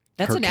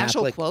That's her an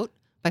Catholic, actual quote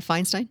by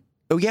Feinstein?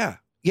 Oh, yeah.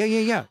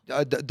 Yeah.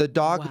 The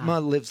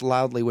dogma lives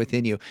loudly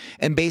within you,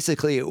 and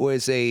basically it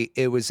was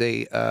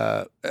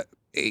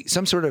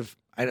some sort of,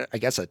 I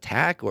guess,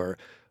 attack or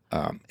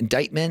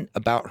indictment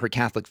about her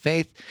Catholic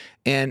faith.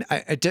 And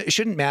it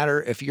shouldn't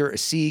matter if you're a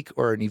Sikh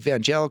or an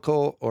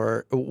evangelical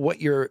or what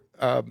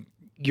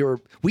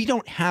we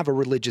don't have a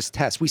religious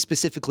test. We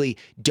specifically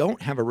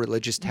don't have a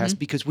religious test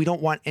because we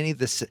don't want any of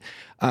this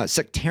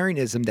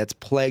sectarianism that's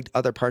plagued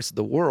other parts of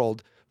the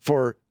world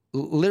for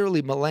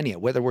literally millennia,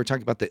 whether we're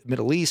talking about the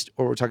Middle East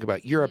or we're talking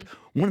about Europe.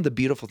 One of the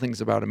beautiful things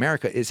about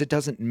America is it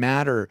doesn't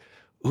matter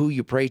who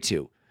you pray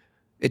to.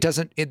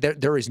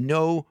 There is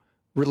no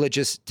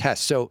religious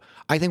test. So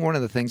I think one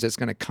of the things that's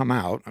going to come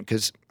out,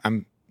 because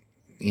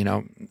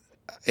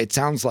it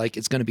sounds like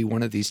it's going to be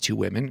one of these 2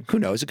 women. Who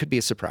knows? It could be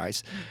a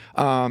surprise.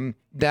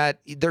 That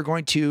they're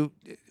going to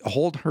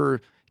hold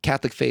her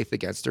Catholic faith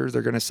against her.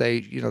 They're going to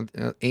say,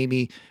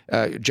 Amy,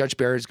 Judge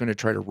Barrett is going to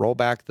try to roll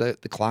back the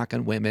clock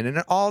on women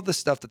and all the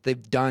stuff that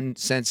they've done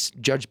since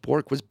Judge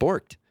Bork was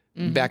borked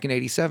back in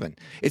 87.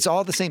 It's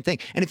all the same thing.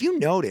 And if you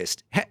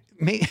noticed,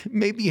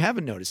 maybe you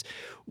haven't noticed,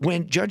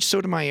 when Judge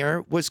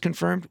Sotomayor was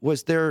confirmed, were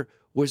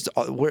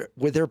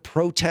there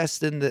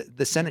protests in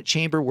the Senate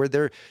chamber? Were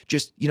there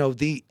just,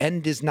 the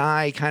end is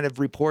nigh kind of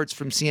reports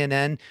from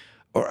CNN?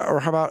 Or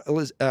how about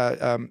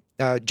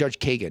Judge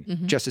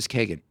Kagan, Justice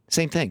Kagan?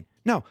 Same thing.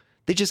 No,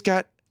 they just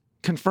got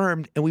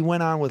confirmed and we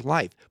went on with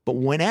life. But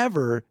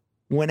whenever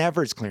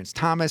it's Clarence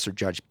Thomas or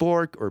Judge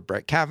Bork or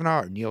Brett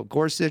Kavanaugh or Neil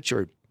Gorsuch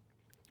or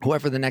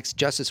whoever the next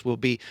justice will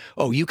be,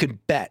 you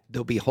can bet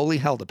there'll be holy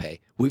hell to pay.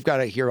 We've got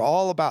to hear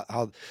all about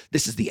how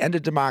this is the end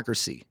of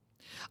democracy.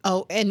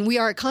 Oh, and we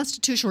are a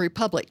constitutional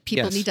republic.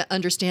 People need to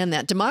understand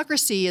that.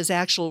 Democracy is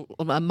actual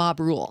mob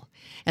rule.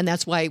 And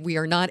that's why we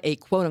are not a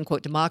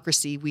quote-unquote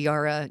democracy. We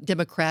are a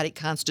democratic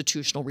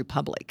constitutional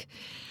republic.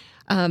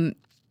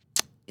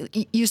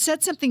 You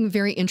said something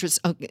very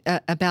interesting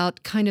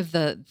about kind of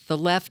the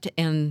left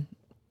and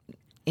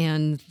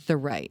the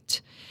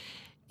right.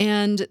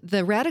 And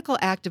the radical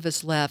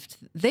activist left,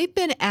 they've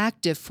been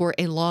active for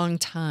a long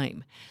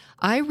time.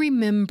 I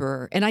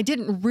remember, and I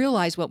didn't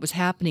realize what was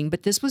happening,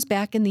 but this was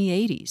back in the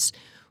 80s,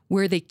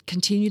 where they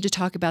continued to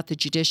talk about the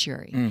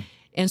judiciary.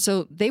 And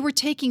so they were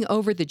taking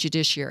over the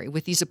judiciary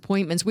with these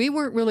appointments. We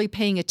weren't really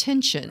paying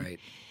attention. Right.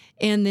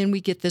 And then we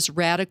get this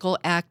radical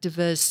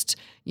activist,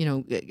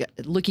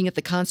 looking at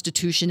the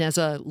Constitution as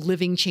a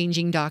living,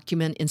 changing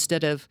document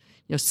instead of,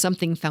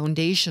 something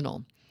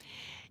foundational.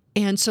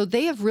 And so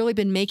they have really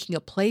been making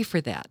a play for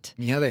that.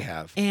 Yeah, they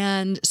have.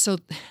 And so,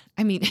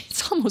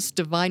 it's almost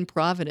divine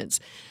providence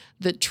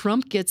that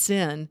Trump gets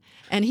in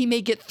and he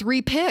may get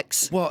 3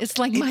 picks. Well, it's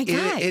like, my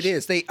gosh. It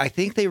is. I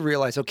think they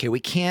realize, okay, we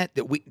can't,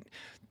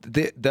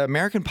 the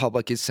American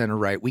public is center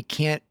right. We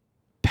can't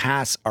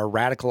pass our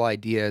radical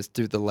ideas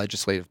through the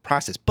legislative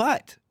process,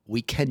 but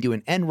we can do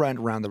an end run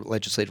around the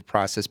legislative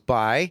process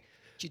by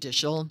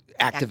judicial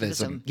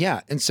activism.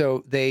 Yeah. And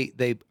so they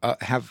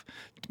have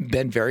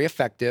been very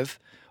effective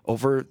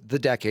over the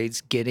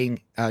decades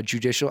getting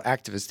judicial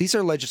activists. These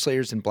are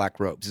legislators in black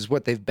robes is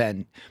what they've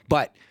been.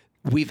 But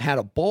we've had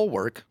a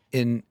bulwark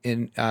in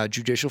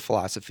judicial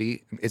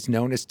philosophy. It's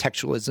known as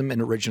textualism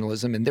and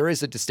originalism, and there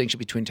is a distinction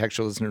between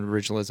textualism and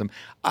originalism.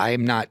 I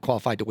am not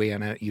qualified to weigh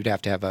in on it. You'd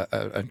have to have an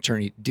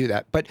attorney do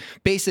that. But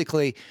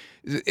basically,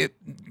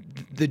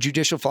 the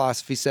judicial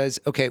philosophy says,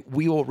 okay,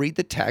 we will read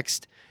the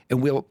text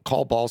and we'll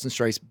call balls and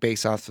strikes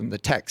based off from the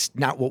text,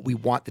 not what we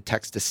want the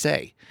text to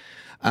say,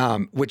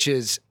 which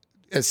is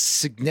a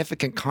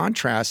significant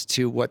contrast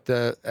to what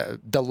the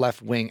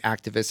left-wing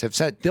activists have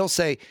said. They'll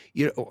say,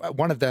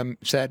 one of them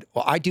said,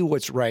 well, I do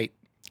what's right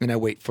and I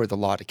wait for the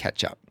law to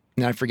catch up.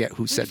 And I forget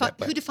who said that.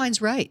 But, who defines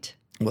right?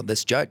 Well,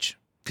 this judge,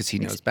 because he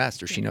knows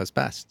best or she knows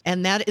best.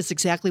 And that is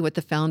exactly what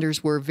the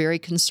founders were very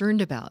concerned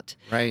about,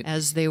 right,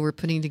 as they were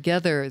putting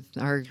together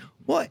our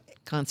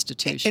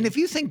Constitution. And if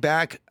you think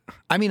back,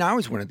 I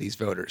was one of these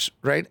voters,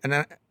 right?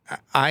 And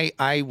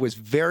I was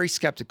very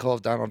skeptical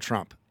of Donald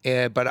Trump.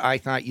 But I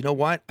thought, you know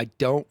what? I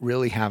don't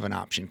really have an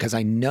option because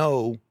I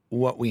know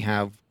what we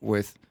have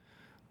with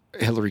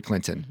Hillary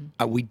Clinton.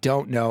 We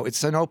don't know.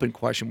 It's an open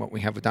question what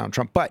we have with Donald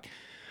Trump. But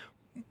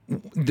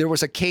there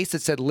was a case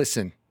that said,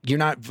 listen, You're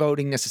not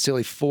voting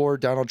necessarily for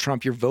Donald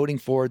Trump. You're voting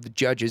for the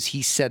judges.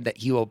 He said that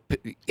he will.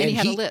 And he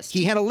had a list.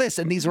 He had a list,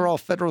 and these are all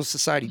Federalist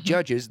Society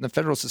judges. And the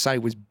Federalist Society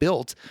was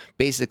built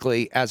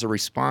basically as a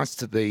response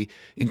to the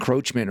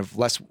encroachment of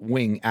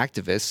left-wing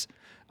activists.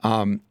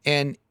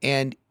 And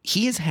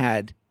he has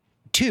had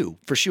 2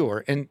 for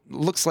sure, and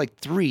looks like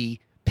 3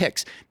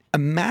 picks.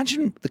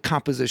 Imagine the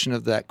composition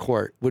of that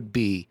court would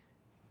be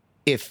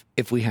if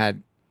we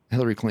had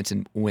Hillary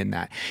Clinton win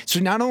that. So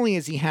not only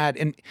has he had,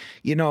 and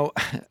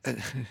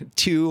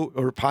 2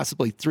 or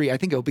possibly 3, I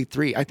think it'll be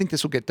 3. I think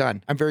this will get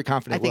done. I'm very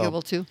confident. I think it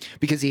will too,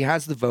 because he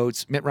has the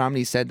votes. Mitt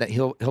Romney said that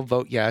he'll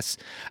vote yes.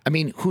 I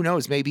mean, who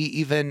knows? Maybe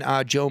even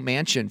Joe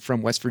Manchin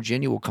from West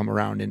Virginia will come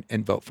around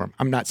and vote for him.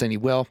 I'm not saying he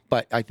will,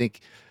 but I think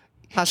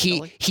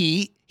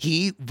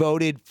he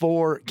voted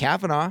for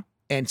Kavanaugh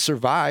and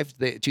survived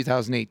the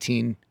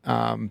 2018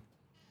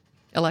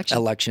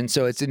 election.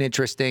 So it's an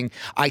interesting.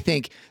 I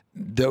think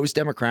those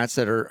Democrats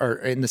that are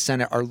in the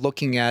Senate are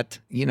looking at,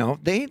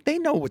 they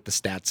know what the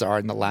stats are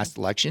in the last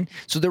election.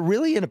 So they're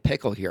really in a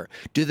pickle here.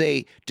 Do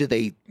they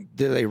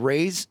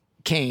raise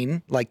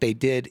Cain like they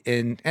did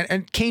and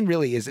Cain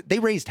really is, they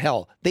raised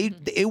hell.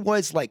 It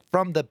was like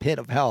from the pit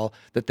of hell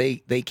that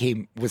they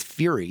came with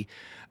fury.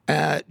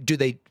 Do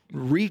they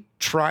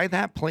retry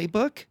that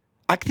playbook?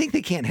 I think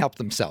they can't help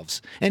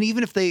themselves. And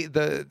even if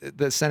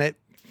the Senate,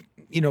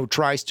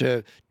 tries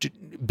to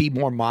be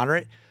more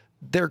moderate,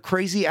 their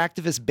crazy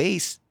activist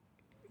base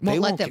won't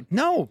let them.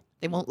 No,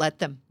 they won't let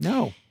them.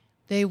 No,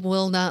 they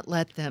will not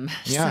let them.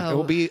 Yeah, so, it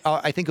will be.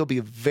 I think it'll be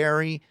a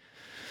very.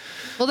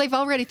 Well, they've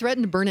already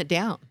threatened to burn it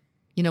down.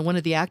 One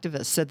of the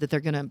activists said that they're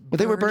going to. Well,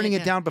 they were burning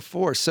it down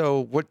before.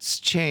 So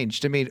what's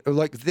changed? I mean,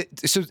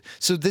 so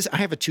this. I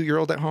have a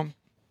 2-year-old at home.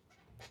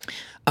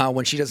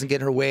 When she doesn't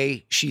get her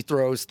way, she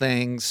throws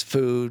things,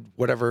 food,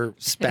 whatever,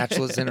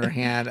 spatulas in her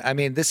hand. I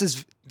mean,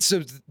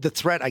 so the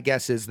threat, I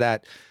guess, is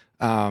that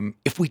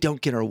if we don't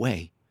get our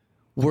way,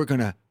 we're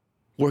gonna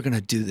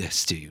do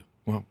this to you.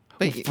 Well,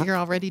 but you're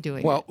already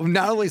doing. Well,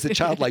 not only is it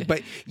childlike,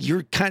 but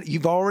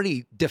you've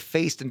already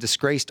defaced and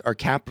disgraced our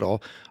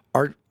capital.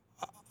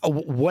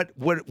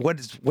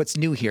 What's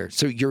new here?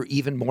 So you're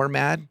even more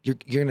mad. You're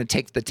going to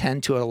take the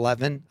 10 to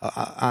 11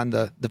 on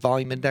the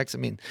volume index. I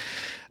mean,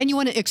 and you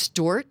want to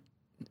extort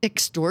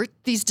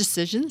these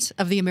decisions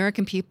of the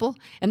American people,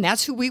 and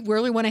that's who we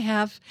really want to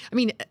have. I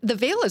mean, the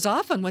veil is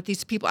off on what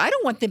these people. I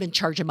don't want them in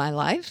charge of my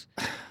life.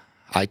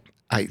 I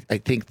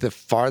think the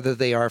farther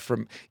they are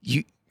from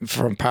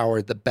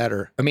power, the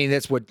better. I mean,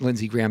 that's what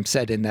Lindsey Graham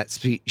said in that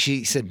speech.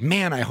 She said,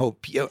 "Man,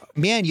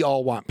 you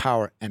all want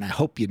power, and I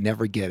hope you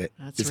never get it."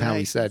 That's how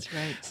he said.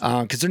 That's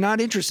right. Because they're not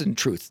interested in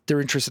truth;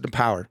 they're interested in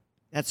power.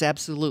 That's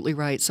absolutely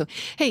right. So,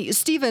 hey,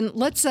 Stephen,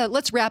 let's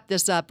wrap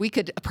this up. We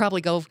could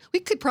probably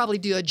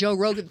do a Joe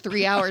Rogan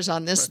 3 hours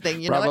on this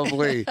thing.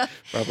 Probably.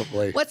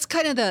 What's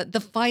kind of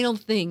the final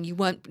thing you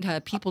want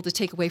people to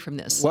take away from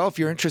this? Well, if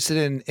you're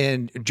interested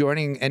in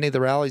joining any of the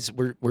rallies,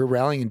 we're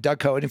rallying in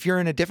Dugco, and if you're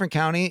in a different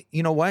county,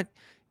 you know what?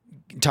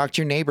 Talk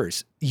to your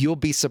neighbors. You'll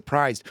be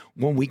surprised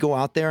when we go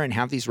out there and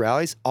have these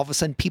rallies. All of a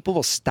sudden, people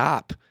will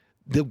stop.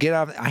 They'll get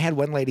out. I had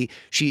one lady,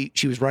 she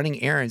was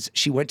running errands.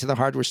 She went to the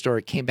hardware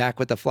store, came back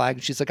with a flag,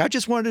 and she's like, "I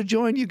just wanted to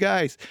join you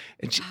guys."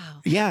 And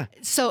wow. Yeah.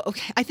 So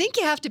I think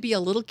you have to be a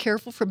little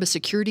careful from a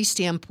security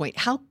standpoint.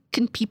 How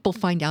can people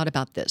find out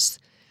about this?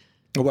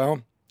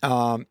 Well,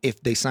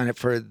 if they sign up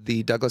for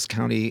the Douglas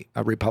County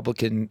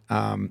Republican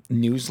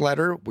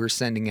newsletter, we're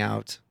sending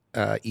out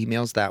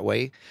emails that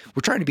way.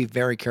 We're trying to be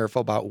very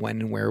careful about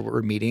when and where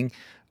we're meeting,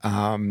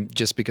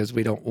 just because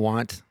we don't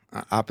want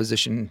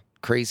opposition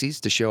crazies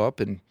to show up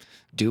and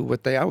do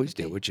what they always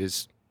do, which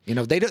is,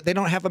 they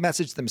don't have a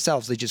message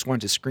themselves. They just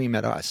want to scream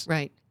at us.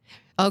 Right.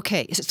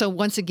 Okay. So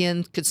once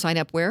again, could sign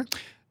up where?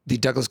 The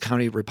Douglas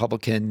County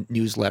Republican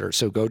newsletter.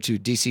 So go to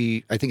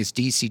DC, I think it's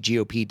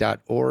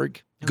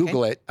dcgop.org. Okay.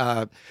 Google it.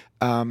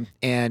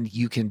 And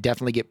you can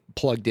definitely get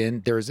plugged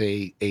in. There's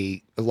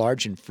a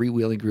large and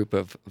freewheeling group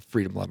of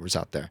freedom lovers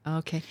out there.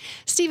 Okay.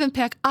 Stephen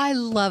Peck, I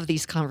love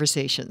these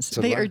conversations.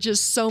 They are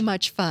just so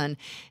much fun.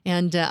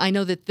 And I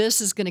know that this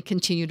is going to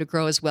continue to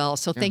grow as well.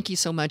 So thank you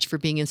so much for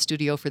being in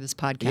studio for this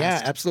podcast.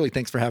 Yeah, absolutely.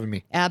 Thanks for having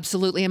me.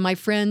 Absolutely. And my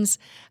friends,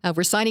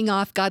 we're signing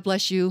off. God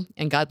bless you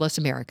and God bless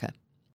America.